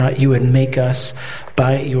You would make us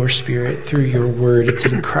by your Spirit through your word. It's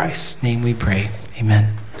in Christ's name we pray.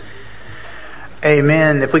 Amen.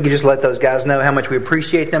 Amen. If we could just let those guys know how much we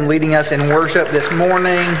appreciate them leading us in worship this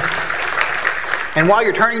morning. And while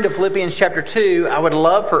you're turning to Philippians chapter 2, I would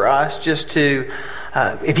love for us just to,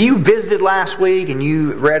 if you visited last week and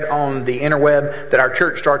you read on the interweb that our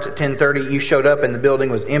church starts at 10:30, you showed up and the building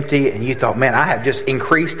was empty and you thought, man, I have just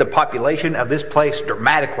increased the population of this place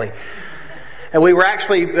dramatically. And we were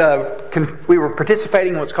actually we were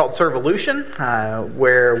participating in what's called Servolution,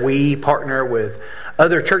 where we partner with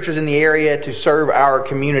other churches in the area to serve our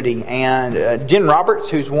community. And Jen Roberts,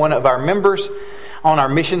 who's one of our members on our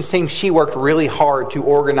missions team, she worked really hard to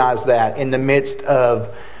organize that in the midst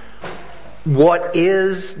of what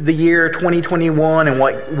is the year 2021 and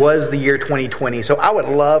what was the year 2020. So I would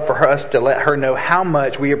love for us to let her know how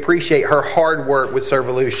much we appreciate her hard work with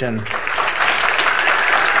Servolution.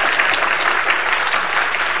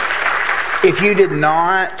 If you did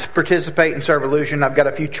not participate in Servolution, I've got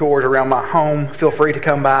a few chores around my home. Feel free to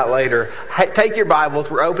come by later. Take your Bibles.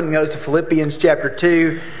 We're opening those to Philippians chapter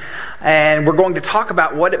 2. And we're going to talk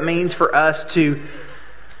about what it means for us to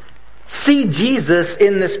see Jesus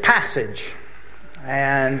in this passage.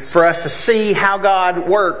 And for us to see how God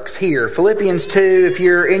works here. Philippians 2, if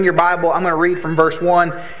you're in your Bible, I'm going to read from verse 1.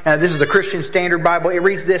 This is the Christian Standard Bible. It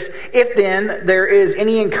reads this: "If then there is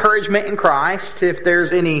any encouragement in Christ, if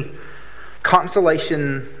there's any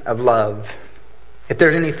consolation of love, if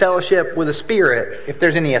there's any fellowship with the Spirit, if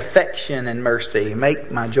there's any affection and mercy, make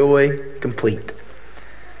my joy complete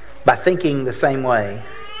by thinking the same way,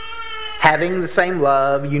 having the same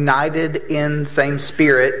love, united in the same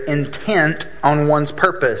spirit, intent on one's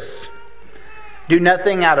purpose. Do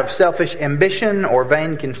nothing out of selfish ambition or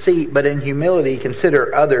vain conceit, but in humility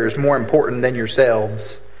consider others more important than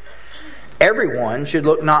yourselves. Everyone should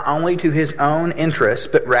look not only to his own interests,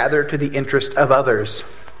 but rather to the interest of others.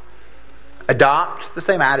 Adopt the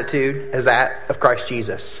same attitude as that of Christ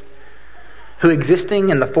Jesus, who existing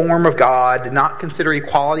in the form of God did not consider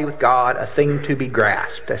equality with God a thing to be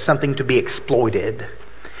grasped, as something to be exploited.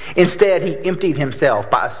 Instead, he emptied himself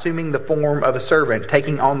by assuming the form of a servant,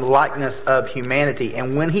 taking on the likeness of humanity.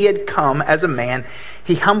 And when he had come as a man,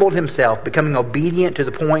 he humbled himself, becoming obedient to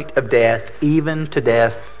the point of death, even to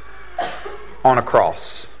death on a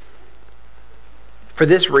cross. For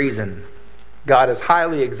this reason, God has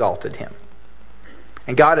highly exalted him.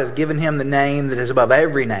 And God has given him the name that is above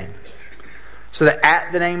every name, so that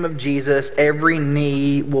at the name of Jesus, every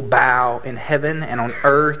knee will bow in heaven and on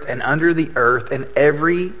earth and under the earth, and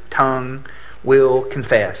every tongue will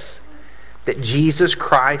confess that Jesus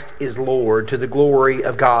Christ is Lord, to the glory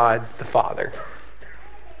of God the Father."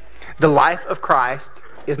 The life of Christ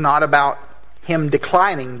is not about him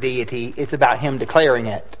declining deity, it's about him declaring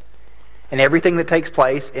it. And everything that takes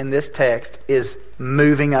place in this text is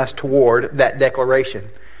moving us toward that declaration.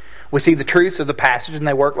 We see the truths of the passage and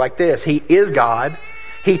they work like this. He is God.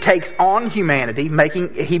 He takes on humanity,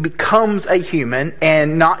 he becomes a human,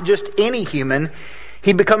 and not just any human.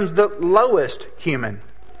 He becomes the lowest human.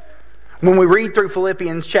 When we read through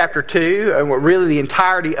Philippians chapter 2, and really the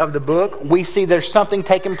entirety of the book, we see there's something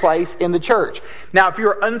taking place in the church. Now, if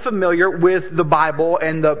you're unfamiliar with the Bible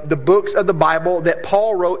and the books of the Bible that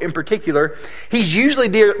Paul wrote in particular, he's usually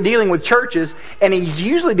dealing with churches, and he's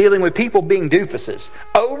usually dealing with people being doofuses.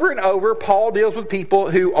 Over and over, Paul deals with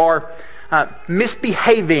people who are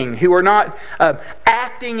misbehaving, who are not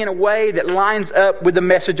acting in a way that lines up with the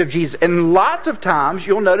message of Jesus. And lots of times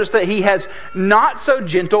you'll notice that he has not so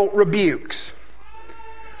gentle rebukes.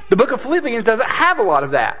 The book of Philippians doesn't have a lot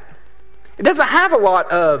of that. It doesn't have a lot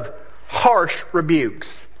of harsh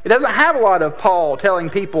rebukes. It doesn't have a lot of Paul telling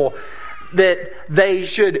people that they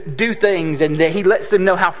should do things and that he lets them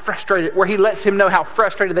know how frustrated, where he lets him know how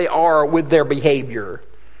frustrated they are with their behavior.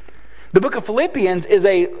 The book of Philippians is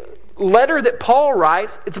a letter that Paul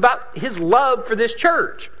writes. It's about his love for this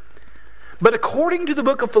church. But according to the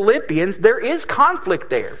book of Philippians, there is conflict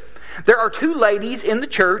there. There are two ladies in the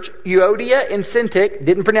church, Euodia and Syntyche,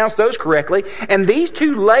 didn't pronounce those correctly, and these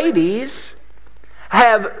two ladies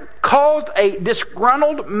have caused a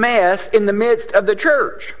disgruntled mess in the midst of the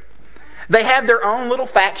church. They have their own little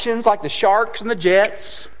factions like the Sharks and the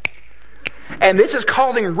Jets, and this is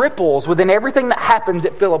causing ripples within everything that happens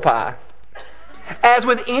at Philippi. As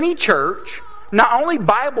with any church, not only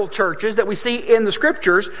Bible churches that we see in the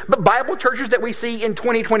Scriptures, but Bible churches that we see in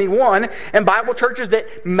 2021, and Bible churches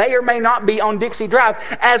that may or may not be on Dixie Drive.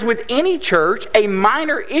 As with any church, a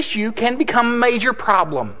minor issue can become a major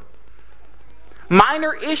problem.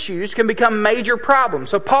 minor issues can become major problems.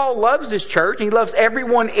 So Paul loves this church, and he loves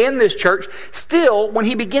everyone in this church. Still, when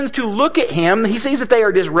he begins to look at him, he sees that they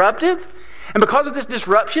are disruptive. And because of this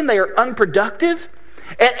disruption, they are unproductive.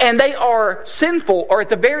 And they are sinful, or at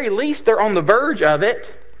the very least, they're on the verge of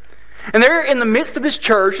it. And there in the midst of this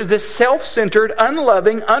church is this self-centered,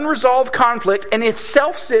 unloving, unresolved conflict. And if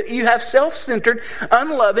you have self-centered,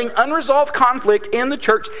 unloving, unresolved conflict in the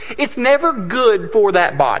church, it's never good for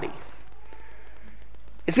that body.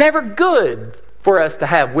 It's never good for us to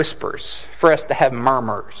have whispers, for us to have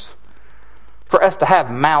murmurs, for us to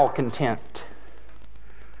have malcontent.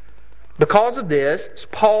 Because of this,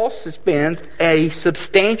 Paul spends a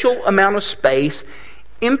substantial amount of space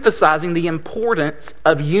emphasizing the importance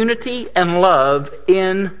of unity and love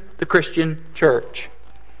in the Christian church.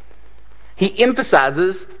 He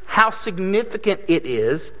emphasizes how significant it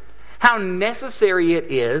is, how necessary it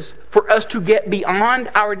is for us to get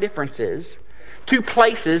beyond our differences to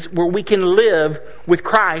places where we can live with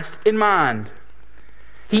Christ in mind.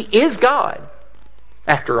 He is God,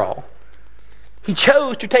 after all. He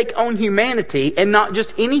chose to take on humanity, and not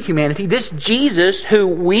just any humanity. This Jesus who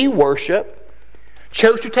we worship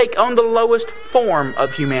chose to take on the lowest form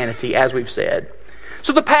of humanity, as we've said.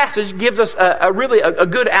 So the passage gives us a really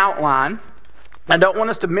good outline. I don't want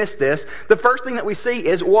us to miss this. The first thing that we see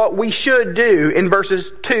is what we should do in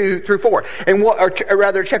verses 2 through 4. Or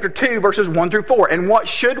rather, chapter 2, verses 1 through 4. And what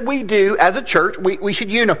should we do as a church? We should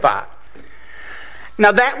unify.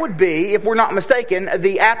 Now that would be, if we're not mistaken,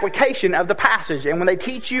 the application of the passage. And when they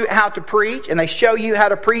teach you how to preach and they show you how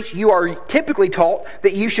to preach, you are typically taught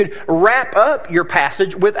that you should wrap up your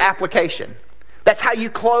passage with application. That's how you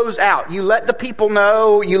close out. You let the people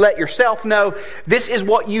know, you let yourself know, this is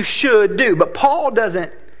what you should do. But Paul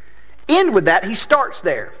doesn't end with that, he starts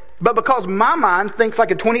there. But because my mind thinks like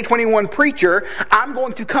a 2021 preacher, I'm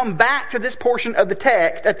going to come back to this portion of the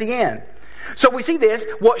text at the end. So we see this.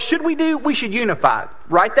 What should we do? We should unify.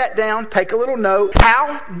 Write that down. Take a little note.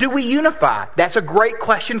 How do we unify? That's a great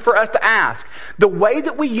question for us to ask. The way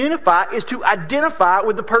that we unify is to identify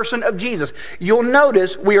with the person of Jesus. You'll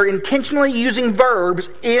notice we are intentionally using verbs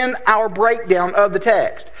in our breakdown of the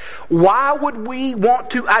text. Why would we want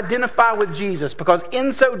to identify with Jesus? Because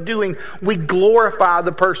in so doing, we glorify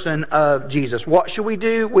the person of Jesus. What should we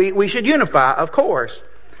do? We should unify, of course.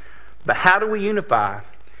 But how do we unify?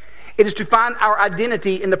 It is to find our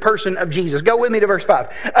identity in the person of Jesus. Go with me to verse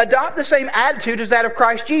 5. Adopt the same attitude as that of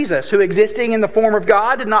Christ Jesus, who existing in the form of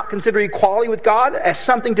God did not consider equality with God as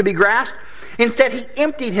something to be grasped. Instead, he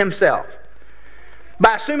emptied himself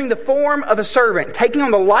by assuming the form of a servant, taking on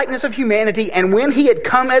the likeness of humanity, and when he had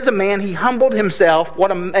come as a man, he humbled himself. What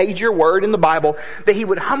a major word in the Bible, that he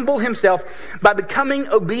would humble himself by becoming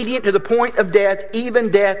obedient to the point of death, even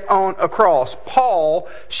death on a cross. Paul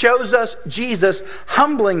shows us Jesus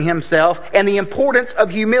humbling himself and the importance of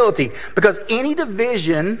humility, because any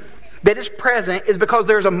division that is present is because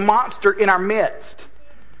there's a monster in our midst.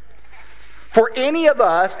 For any of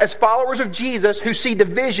us, as followers of Jesus, who see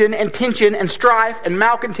division and tension and strife and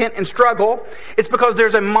malcontent and struggle, it's because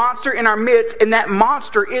there's a monster in our midst, and that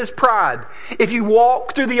monster is pride. If you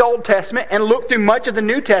walk through the Old Testament and look through much of the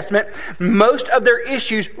New Testament, most of their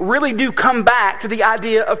issues really do come back to the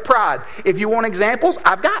idea of pride. If you want examples,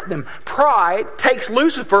 I've got them. Pride takes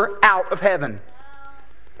Lucifer out of heaven.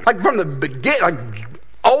 Like from the beginning, like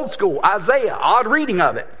old school, Isaiah, odd reading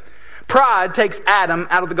of it. Pride takes Adam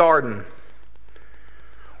out of the garden.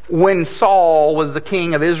 When Saul was the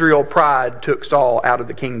king of Israel, pride took Saul out of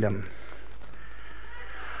the kingdom.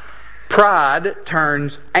 Pride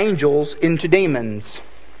turns angels into demons.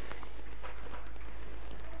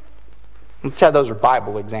 Let's say those are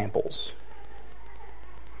Bible examples.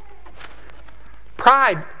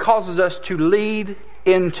 Pride causes us to lead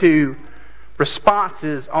into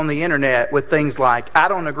responses on the internet with things like, I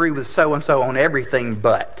don't agree with so-and-so on everything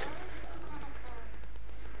but.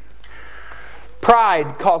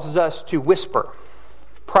 Pride causes us to whisper.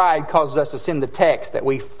 Pride causes us to send the text that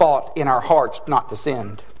we fought in our hearts not to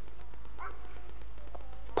send.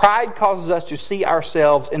 Pride causes us to see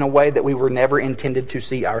ourselves in a way that we were never intended to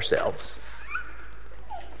see ourselves.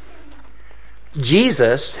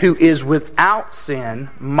 Jesus, who is without sin,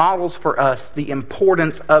 models for us the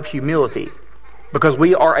importance of humility, because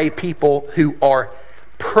we are a people who are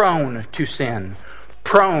prone to sin,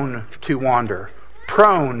 prone to wander,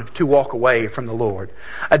 prone to walk away from the Lord.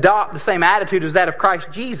 Adopt the same attitude as that of Christ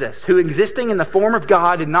Jesus, who existing in the form of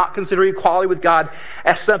God did not consider equality with God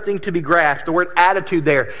as something to be grasped. The word attitude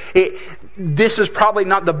there, this is probably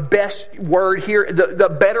not the best word here. The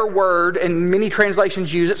better word, and many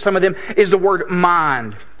translations use it, some of them, is the word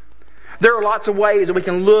mind. There are lots of ways that we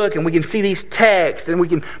can look and we can see these texts and we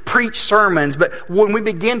can preach sermons, but when we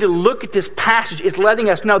begin to look at this passage, it's letting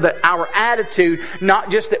us know that our attitude, not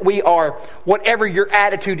just that we are whatever your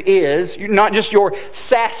attitude is, not just your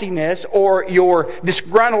sassiness or your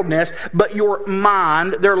disgruntledness, but your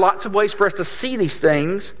mind. There are lots of ways for us to see these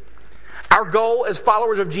things. Our goal as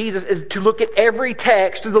followers of Jesus is to look at every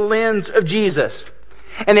text through the lens of Jesus.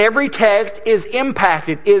 And every text is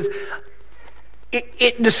impacted,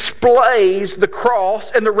 it displays the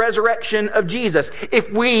cross and the resurrection of Jesus.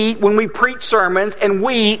 If we, when we preach sermons, and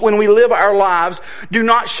when we live our lives, do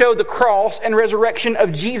not show the cross and resurrection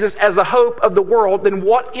of Jesus as the hope of the world, then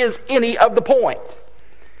what is any of the point?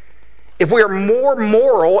 If we are more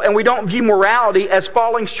moral and we don't view morality as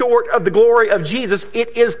falling short of the glory of Jesus,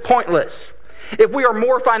 it is pointless. If we are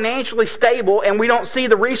more financially stable and we don't see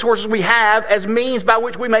the resources we have as means by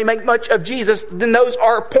which we may make much of Jesus, then those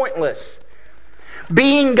are pointless.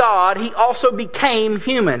 Being God, He also became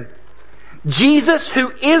human. Jesus,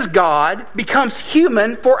 who is God, becomes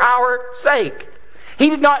human for our sake. He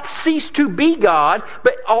did not cease to be God,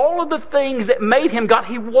 but all of the things that made Him God,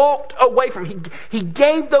 He walked away from. He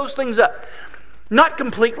gave those things up. Not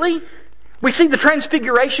completely. We see the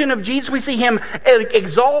transfiguration of Jesus. We see Him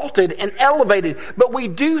exalted and elevated. But we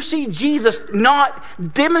do see Jesus not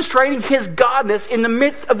demonstrating His godness in the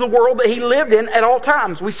midst of the world that He lived in at all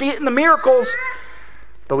times. We see it in the miracles,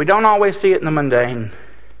 but we don't always see it in the mundane.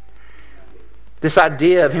 This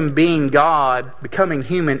idea of Him being God, becoming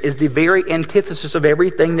human, is the very antithesis of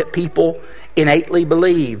everything that people innately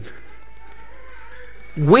believe.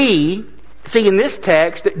 We see in this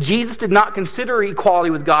text that Jesus did not consider equality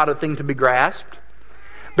with God a thing to be grasped,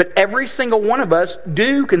 but every single one of us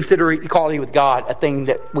do consider equality with God a thing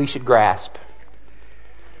that we should grasp.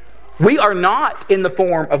 We are not in the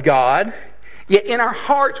form of God, yet in our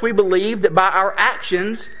hearts we believe that by our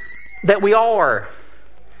actions that we are.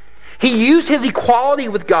 He used His equality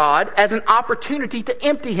with God as an opportunity to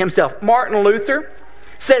empty Himself. Martin Luther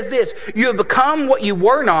says this, "You have become what you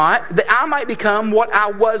were not, that I might become what I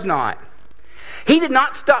was not." He did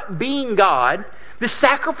not stop being God. The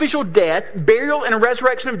sacrificial death, burial, and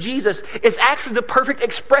resurrection of Jesus is actually the perfect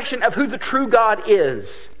expression of who the true God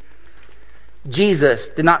is. Jesus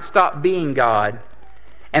did not stop being God,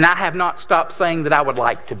 and I have not stopped saying that I would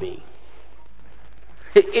like to be.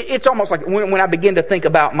 It's almost like when I begin to think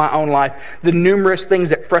about my own life, the numerous things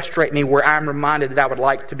that frustrate me where I'm reminded that I would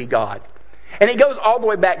like to be God. And it goes all the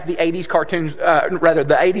way back to the 80s cartoons,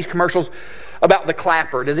 the 80s commercials about the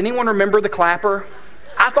clapper. Does anyone remember the clapper?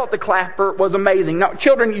 I thought the clapper was amazing. Now,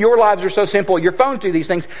 children, your lives are so simple. Your phones do these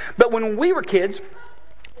things. But when we were kids,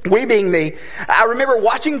 we being me, I remember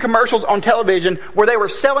watching commercials on television where they were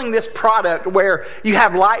selling this product where you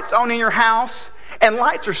have lights on in your house, and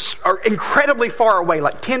lights are incredibly far away,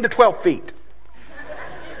 like 10 to 12 feet.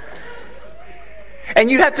 And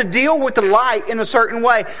you have to deal with the light in a certain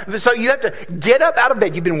way. So you have to get up out of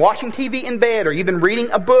bed. You've been watching TV in bed, or you've been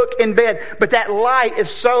reading a book in bed, but that light is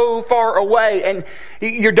so far away, and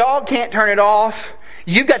your dog can't turn it off.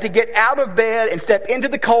 You've got to get out of bed and step into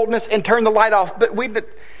the coldness and turn the light off.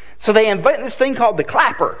 So they invented this thing called the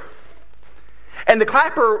clapper. And the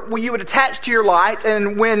clapper, you would attach to your lights,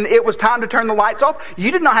 and when it was time to turn the lights off, you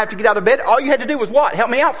did not have to get out of bed. All you had to do was what? Help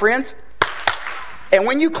me out, friends. And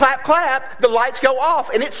when you clap, the lights go off,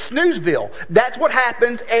 and it's snoozeville. That's what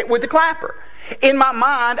happens with the clapper. In my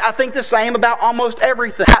mind, I think the same about almost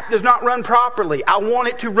everything. The app does not run properly. I want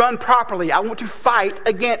it to run properly. I want to fight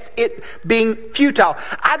against it being futile.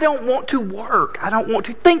 I don't want to work. I don't want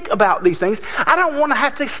to think about these things. I don't want to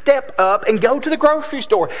have to step up and go to the grocery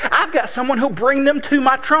store. I've got someone who'll bring them to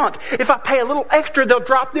my trunk. If I pay a little extra, they'll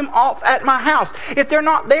drop them off at my house. If they're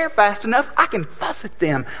not there fast enough, I can fuss at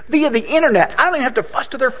them via the internet. I don't even have to fuss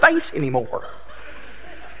to their face anymore.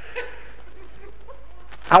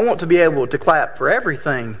 I want to be able to clap for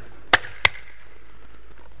everything.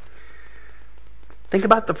 Think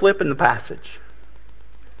about the flip in the passage.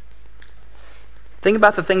 Think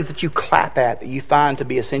about the things that you clap at that you find to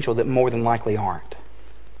be essential that more than likely aren't.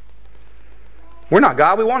 We're not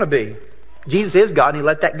God, we want to be. Jesus is God, and He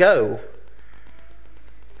let that go.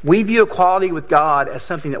 We view equality with God as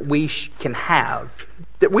something that we can have,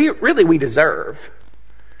 that we deserve.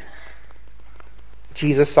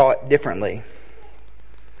 Jesus saw it differently.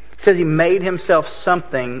 It says He made Himself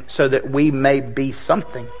something so that we may be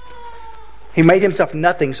something. He made Himself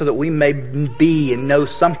nothing so that we may be and know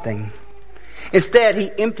something. Instead,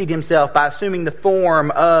 He emptied Himself by assuming the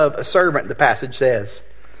form of a servant, the passage says,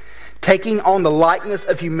 taking on the likeness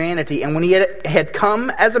of humanity. And when He had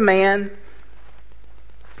come as a man,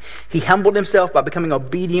 He humbled Himself by becoming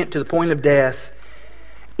obedient to the point of death,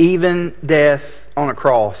 even death on a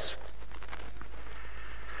cross.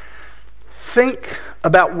 Think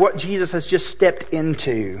about what Jesus has just stepped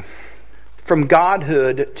into. From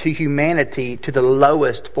godhood to humanity to the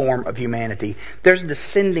lowest form of humanity. There's a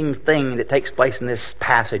descending thing that takes place in this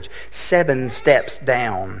passage. 7 steps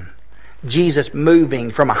down. Jesus moving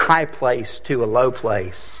from a high place to a low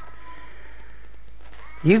place.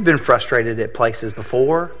 You've been frustrated at places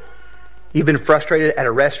before. You've been frustrated at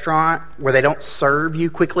a restaurant where they don't serve you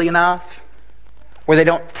quickly enough, where they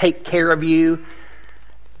don't take care of you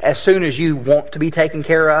as soon as you want to be taken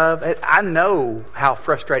care of. I know how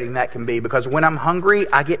frustrating that can be, because when I'm hungry,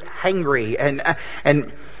 I get hangry.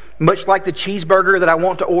 And much like the cheeseburger that I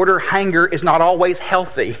want to order, hanger is not always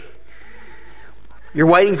healthy. You're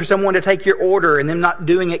waiting for someone to take your order, and them not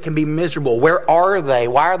doing it can be miserable. Where are they?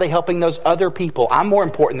 Why are they helping those other people? I'm more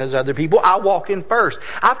important than those other people. I'll walk in first.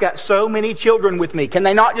 I've got so many children with me. Can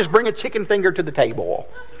they not just bring a chicken finger to the table?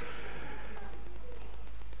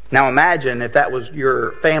 Now imagine if that was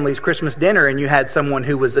your family's Christmas dinner and you had someone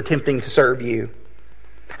who was attempting to serve you.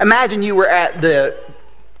 Imagine you were at the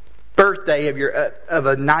birthday of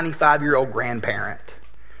a 95-year-old grandparent.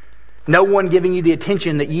 No one giving you the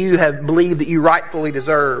attention that you have believed that you rightfully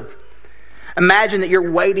deserve. Imagine that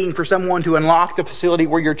you're waiting for someone to unlock the facility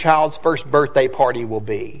where your child's first birthday party will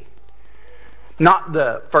be. Not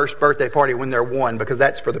the first birthday party when they're 1, because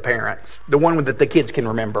that's for the parents. The one that the kids can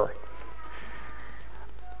remember.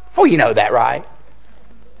 Oh, you know that, right?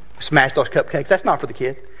 Smash those cupcakes. That's not for the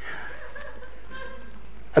kid.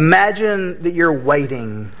 Imagine that you're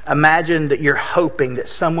waiting. Imagine that you're hoping that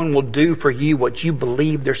someone will do for you what you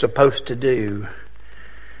believe they're supposed to do.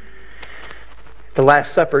 The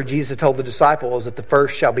Last Supper, Jesus told the disciples that the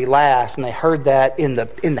first shall be last, and they heard that in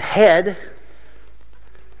the head.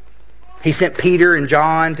 He sent Peter and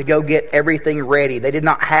John to go get everything ready. They did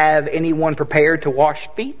not have anyone prepared to wash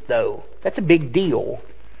feet, though. That's a big deal.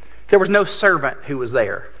 There was no servant who was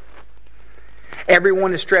there.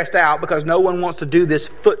 Everyone is stressed out because no one wants to do this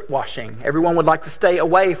foot washing. Everyone would like to stay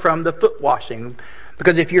away from the foot washing.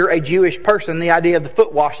 Because if you're a Jewish person, the idea of the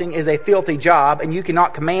foot washing is a filthy job, and you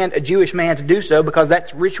cannot command a Jewish man to do so because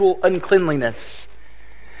that's ritual uncleanliness.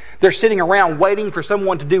 They're sitting around waiting for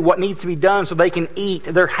someone to do what needs to be done so they can eat.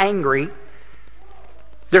 They're hangry.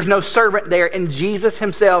 There's no servant there, and Jesus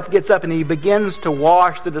himself gets up and he begins to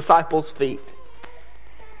wash the disciples' feet.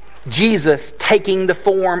 Jesus taking the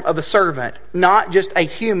form of a servant. Not just a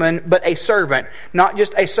human, but a servant. Not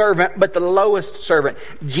just a servant, but the lowest servant.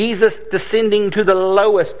 Jesus descending to the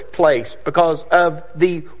lowest place because of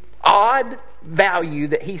the odd value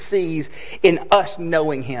that he sees in us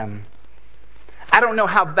knowing him. I don't know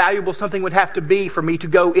how valuable something would have to be for me to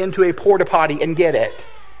go into a porta potty and get it.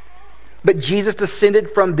 But Jesus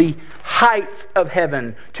descended from the heights of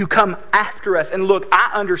heaven to come after us. And look,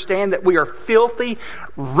 I understand that we are filthy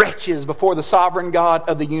wretches before the sovereign God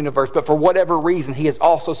of the universe. But for whatever reason, he has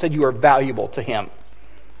also said you are valuable to him.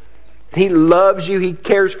 He loves you. He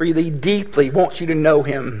cares for you. He deeply wants you to know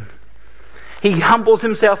him. He humbles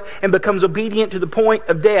himself and becomes obedient to the point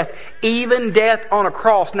of death, even death on a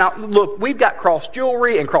cross. Now, look, we've got cross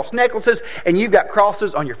jewelry and cross necklaces, and you've got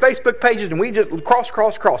crosses on your Facebook pages, and we just cross,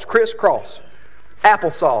 crisscross,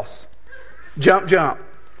 applesauce, jump.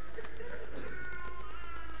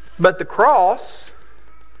 But the cross,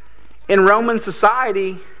 in Roman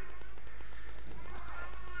society,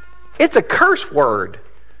 it's a curse word.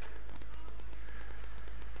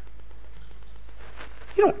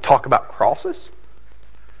 You don't talk about crosses.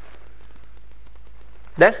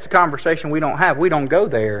 That's the conversation we don't have. We don't go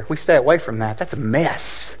there. We stay away from that. That's a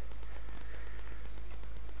mess.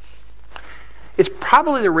 It's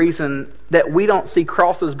probably the reason that we don't see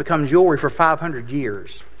crosses become jewelry for 500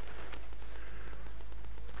 years.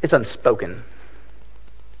 It's unspoken.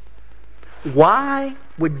 Why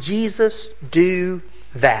would Jesus do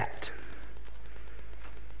that?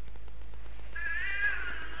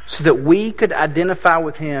 So that we could identify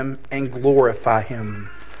with him and glorify him.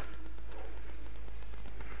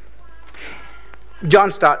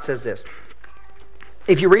 John Stott says this.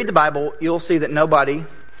 If you read the Bible, you'll see that nobody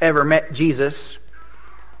ever met Jesus.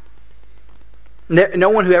 No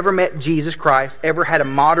one who ever met Jesus Christ ever had a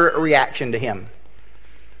moderate reaction to him.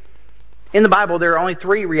 In the Bible, there are only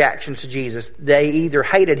 3 reactions to Jesus. They either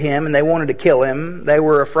hated him and they wanted to kill him, they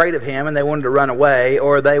were afraid of him and they wanted to run away,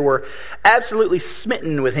 or they were absolutely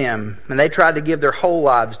smitten with him and they tried to give their whole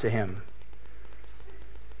lives to him.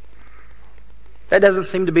 That doesn't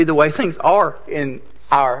seem to be the way things are in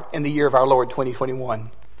the year of our Lord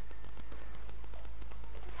 2021.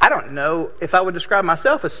 I don't know if I would describe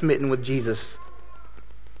myself as smitten with Jesus.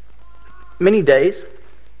 Many days.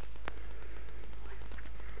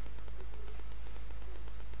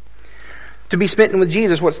 To be smitten with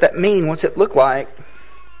Jesus, what's that mean? What's it look like?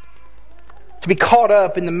 To be caught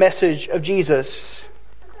up in the message of Jesus.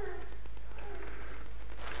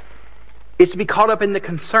 It's to be caught up in the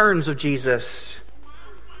concerns of Jesus.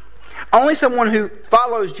 Only someone who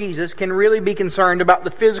follows Jesus can really be concerned about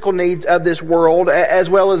the physical needs of this world as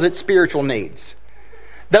well as its spiritual needs.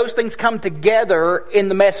 Those things come together in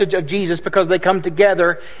the message of Jesus because they come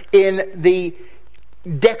together in the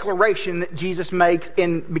declaration that Jesus makes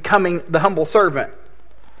in becoming the humble servant.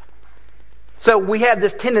 So we have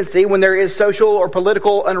this tendency when there is social or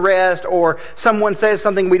political unrest or someone says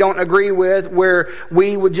something we don't agree with where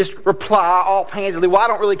we would just reply offhandedly, well, I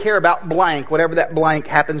don't really care about blank, whatever that blank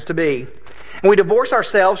happens to be. And we divorce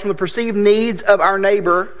ourselves from the perceived needs of our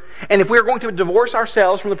neighbor. And if we're going to divorce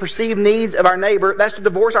ourselves from the perceived needs of our neighbor, that's to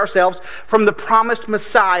divorce ourselves from the promised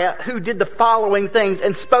Messiah who did the following things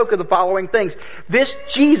and spoke of the following things. This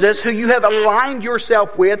Jesus who you have aligned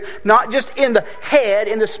yourself with, not just in the head,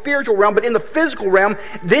 in the spiritual realm, but in the physical realm,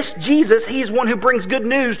 this Jesus, He's one who brings good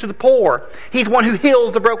news to the poor. He's one who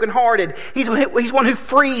heals the brokenhearted. He's one who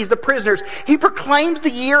frees the prisoners. He proclaims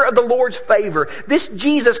the year of the Lord's favor. This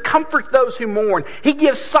Jesus comforts those who mourn. He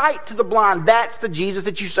gives sight to the blind. That's the Jesus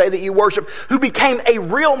that you say that you worship, who became a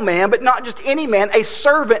real man, but not just any man, a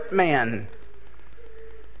servant man.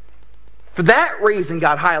 For that reason,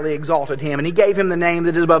 God highly exalted Him, and He gave Him the name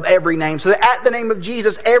that is above every name, so that at the name of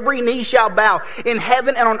Jesus, every knee shall bow in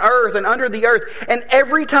heaven and on earth and under the earth, and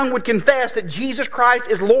every tongue would confess that Jesus Christ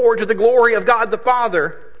is Lord to the glory of God the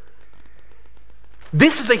Father.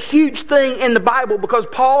 This is a huge thing in the Bible because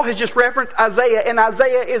Paul has just referenced Isaiah, and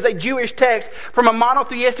Isaiah is a Jewish text from a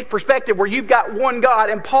monotheistic perspective where you've got one God,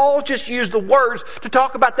 and Paul just used the words to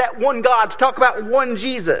talk about that one God, to talk about one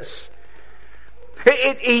Jesus.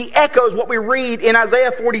 He echoes what we read in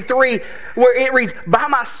Isaiah 43 where it reads, by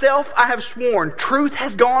myself I have sworn, truth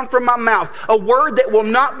has gone from my mouth, a word that will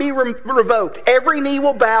not be revoked. Every knee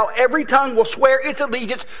will bow, every tongue will swear its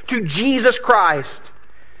allegiance to Jesus Christ.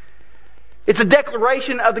 It's a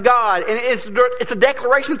declaration of the God, and it's a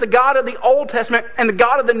declaration that the God of the Old Testament and the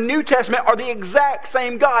God of the New Testament are the exact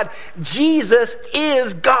same God. Jesus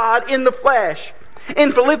is God in the flesh.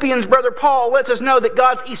 In Philippians, Brother Paul lets us know that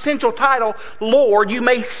God's essential title, Lord, you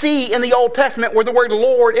may see in the Old Testament where the word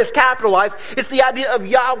Lord is capitalized. It's the idea of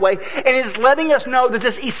Yahweh, and it's letting us know that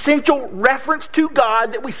this essential reference to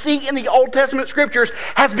God that we see in the Old Testament Scriptures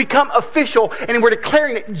has become official, and we're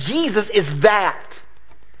declaring that Jesus is that.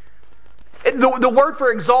 The word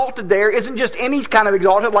for exalted there isn't just any kind of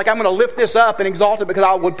exalted, like I'm going to lift this up and exalt it because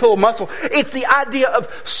I would pull a muscle. It's the idea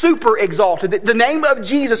of super exalted. The name of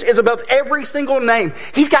Jesus is above every single name.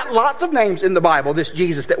 He's got lots of names in the Bible, this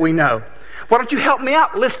Jesus that we know. Why don't you help me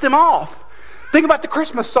out? List them off. Think about the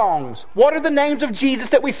Christmas songs. What are the names of Jesus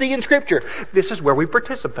that we see in Scripture? This is where we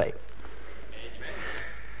participate.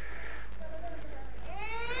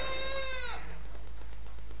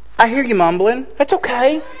 I hear you mumbling. That's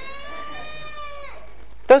okay.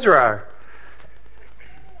 Those are our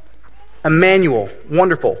Emmanuel,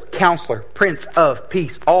 wonderful, Counselor, Prince of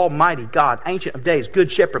Peace, Almighty God, Ancient of Days, Good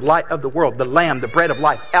Shepherd, Light of the World, the Lamb, the Bread of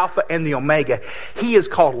Life, Alpha and the Omega. He is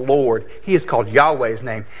called Lord. He is called Yahweh's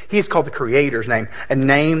name. He is called the Creator's name, a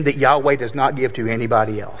name that Yahweh does not give to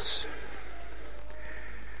anybody else.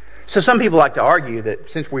 So some people like to argue that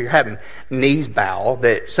since we're having knees bow,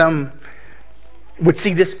 that some would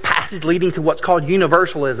see this passage leading to what's called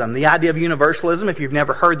universalism. The idea of universalism, if you've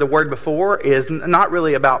never heard the word before, is not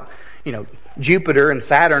really about, Jupiter and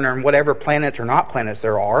Saturn and whatever planets or not planets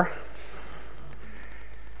there are.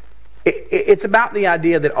 It's about the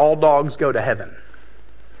idea that all dogs go to heaven.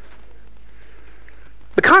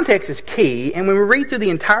 The context is key, and when we read through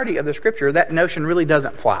the entirety of the Scripture, that notion really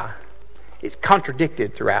doesn't fly. It's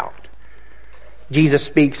contradicted throughout. Jesus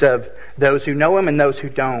speaks of those who know Him and those who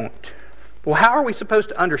don't. Well, how are we supposed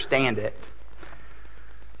to understand it?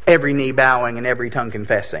 Every knee bowing and every tongue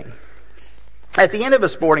confessing. At the end of a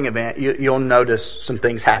sporting event, you'll notice some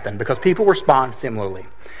things happen because people respond similarly.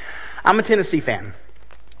 I'm a Tennessee fan.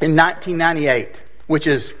 In 1998, which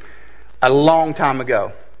is a long time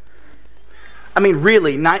ago. I mean,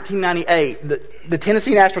 really, 1998, the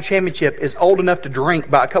Tennessee National Championship is old enough to drink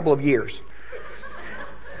by a couple of years.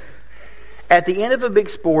 At the end of a big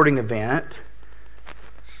sporting event,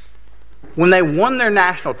 when they won their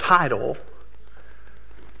national title,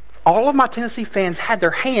 all of my Tennessee fans had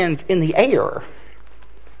their hands in the air.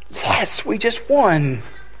 Yes, we just won.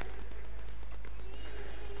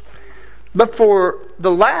 But for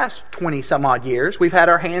the last 20 some odd years, we've had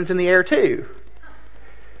our hands in the air too.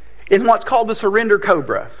 In what's called the surrender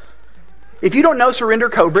cobra. If you don't know surrender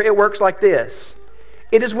cobra, it works like this.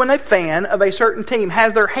 It is when a fan of a certain team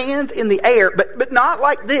has their hands in the air, but not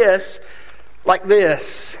like this, like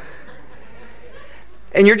this.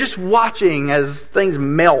 And you're just watching as things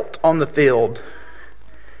melt on the field.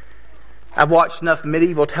 I've watched enough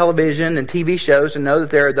medieval television and TV shows to know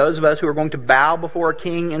that there are those of us who are going to bow before a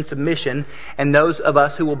king in submission and those of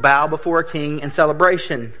us who will bow before a king in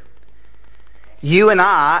celebration. You and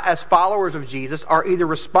I, as followers of Jesus, are either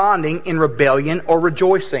responding in rebellion or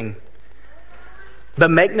rejoicing. But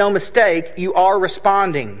make no mistake, you are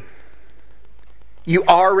responding. You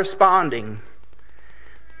are responding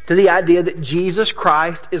to the idea that Jesus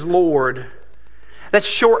Christ is Lord. That's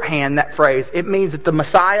shorthand, that phrase. It means that the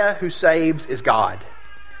Messiah who saves is God.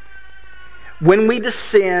 When we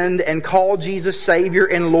descend and call Jesus Savior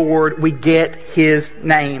and Lord, we get His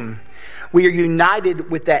name. We are united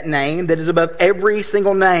with that name that is above every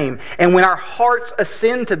single name. And when our hearts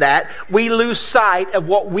ascend to that, we lose sight of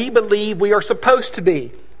what we believe we are supposed to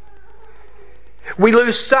be. We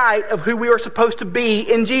lose sight of who we are supposed to be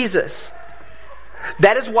in Jesus.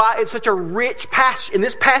 That is why it's such a rich passage. And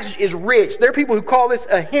this passage is rich. There are people who call this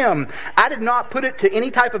a hymn. I did not put it to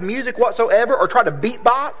any type of music whatsoever or try to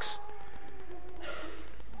beatbox.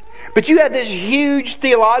 But you have this huge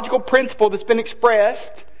theological principle that's been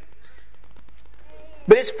expressed.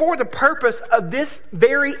 But it's for the purpose of this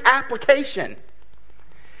very application.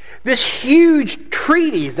 This huge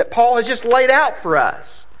treatise that Paul has just laid out for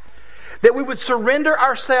us. That we would surrender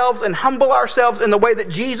ourselves and humble ourselves in the way that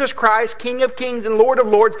Jesus Christ, King of Kings and Lord of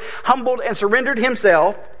Lords, humbled and surrendered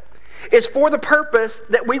Himself. It's for the purpose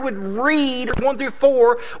that we would read 1 through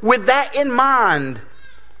 4 with that in mind.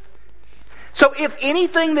 So if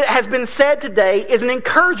anything that has been said today is an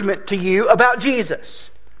encouragement to you about Jesus,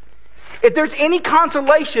 if there's any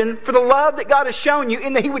consolation for the love that God has shown you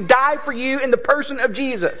in that He would die for you in the person of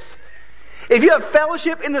Jesus, if you have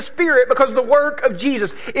fellowship in the Spirit because of the work of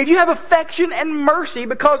Jesus, if you have affection and mercy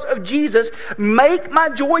because of Jesus, make my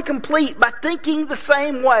joy complete by thinking the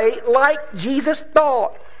same way like Jesus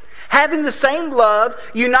thought. Having the same love,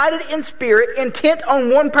 united in spirit, intent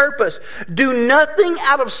on one purpose. Do nothing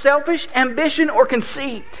out of selfish ambition or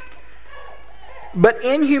conceit, but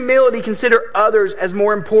in humility consider others as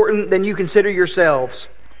more important than you consider yourselves.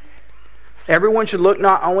 Everyone should look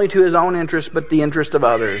not only to his own interest, but the interest of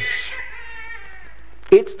others.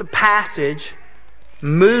 It's the passage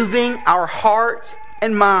moving our hearts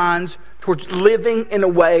and minds towards living in a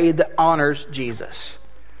way that honors Jesus.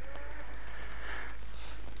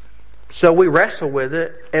 So we wrestle with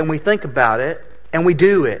it, and we think about it, and we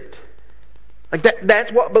do it. Like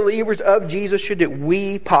that's what believers of Jesus should do.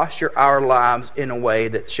 We posture our lives in a way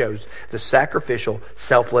that shows the sacrificial,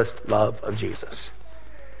 selfless love of Jesus.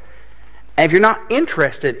 And if you're not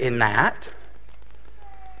interested in that,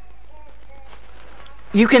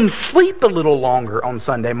 you can sleep a little longer on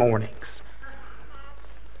Sunday mornings.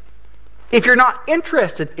 If you're not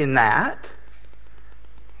interested in that,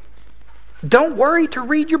 don't worry to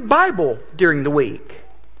read your Bible during the week.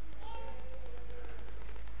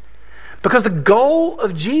 Because the goal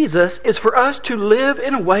of Jesus is for us to live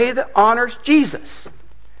in a way that honors Jesus.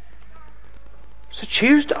 So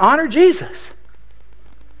choose to honor Jesus.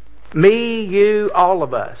 Me, you, all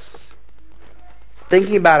of us.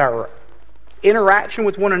 Thinking about our interaction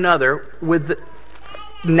with one another with the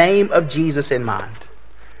name of Jesus in mind.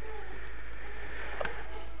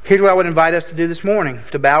 Here's what I would invite us to do this morning,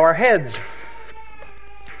 to bow our heads.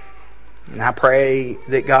 And I pray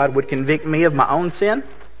that God would convict me of my own sin,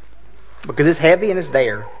 because it's heavy and it's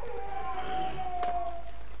there.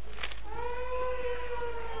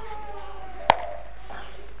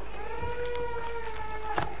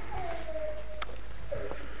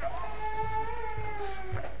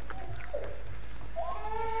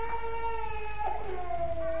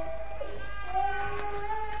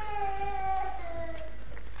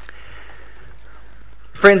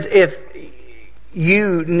 Friends, if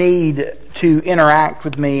you need to interact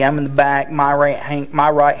with me, I'm in the back, my right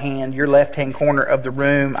hand, your left-hand corner of the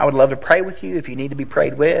room. I would love to pray with you if you need to be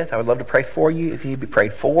prayed with. I would love to pray for you if you need to be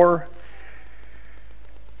prayed for.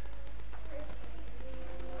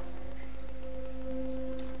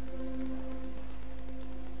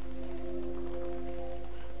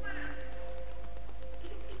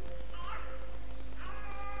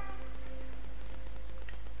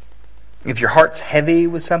 If your heart's heavy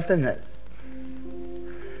with something that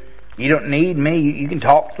you don't need me, you can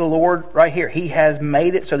talk to the Lord right here. He has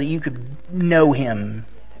made it so that you could know Him.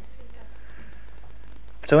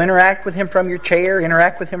 So interact with Him from your chair.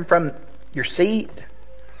 Interact with Him from your seat.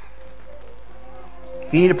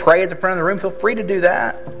 If you need to pray at the front of the room, feel free to do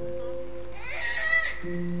that.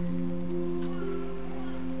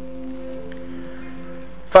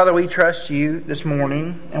 Father, we trust you this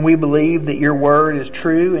morning, and we believe that your word is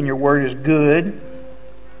true and your word is good.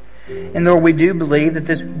 And Lord, we do believe that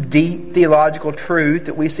this deep theological truth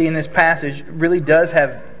that we see in this passage really does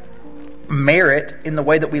have merit in the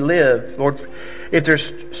way that we live. Lord, if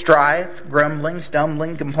there's strife, grumbling,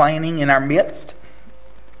 stumbling, complaining in our midst,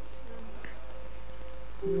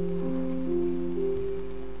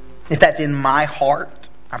 if that's in my heart,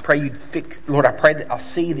 I pray you'd fix. Lord, I pray that I'll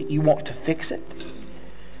see that you want to fix it.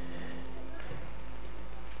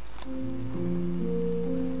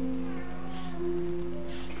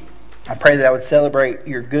 I pray that I would celebrate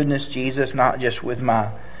your goodness, Jesus, not just with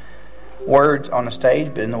my words on the stage,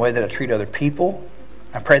 but in the way that I treat other people.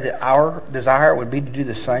 I pray that our desire would be to do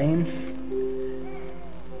the same.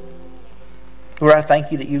 Lord, I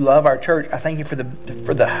thank you that you love our church. I thank you for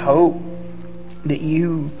the hope that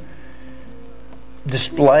you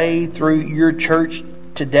display through your church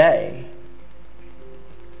today.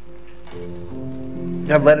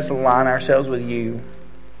 God, let us align ourselves with you.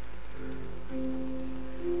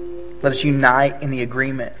 Let us unite in the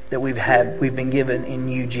agreement that we've been given in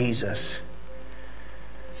you, Jesus.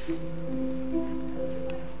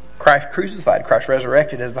 Christ crucified, Christ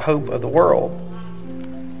resurrected as the hope of the world.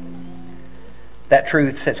 That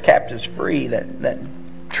truth sets captives free. That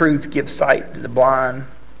truth gives sight to the blind.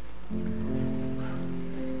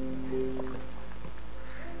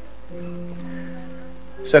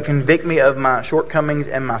 So convict me of my shortcomings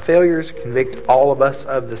and my failures. Convict all of us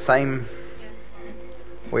of the same.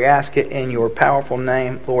 We ask it in your powerful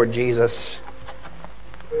name, Lord Jesus.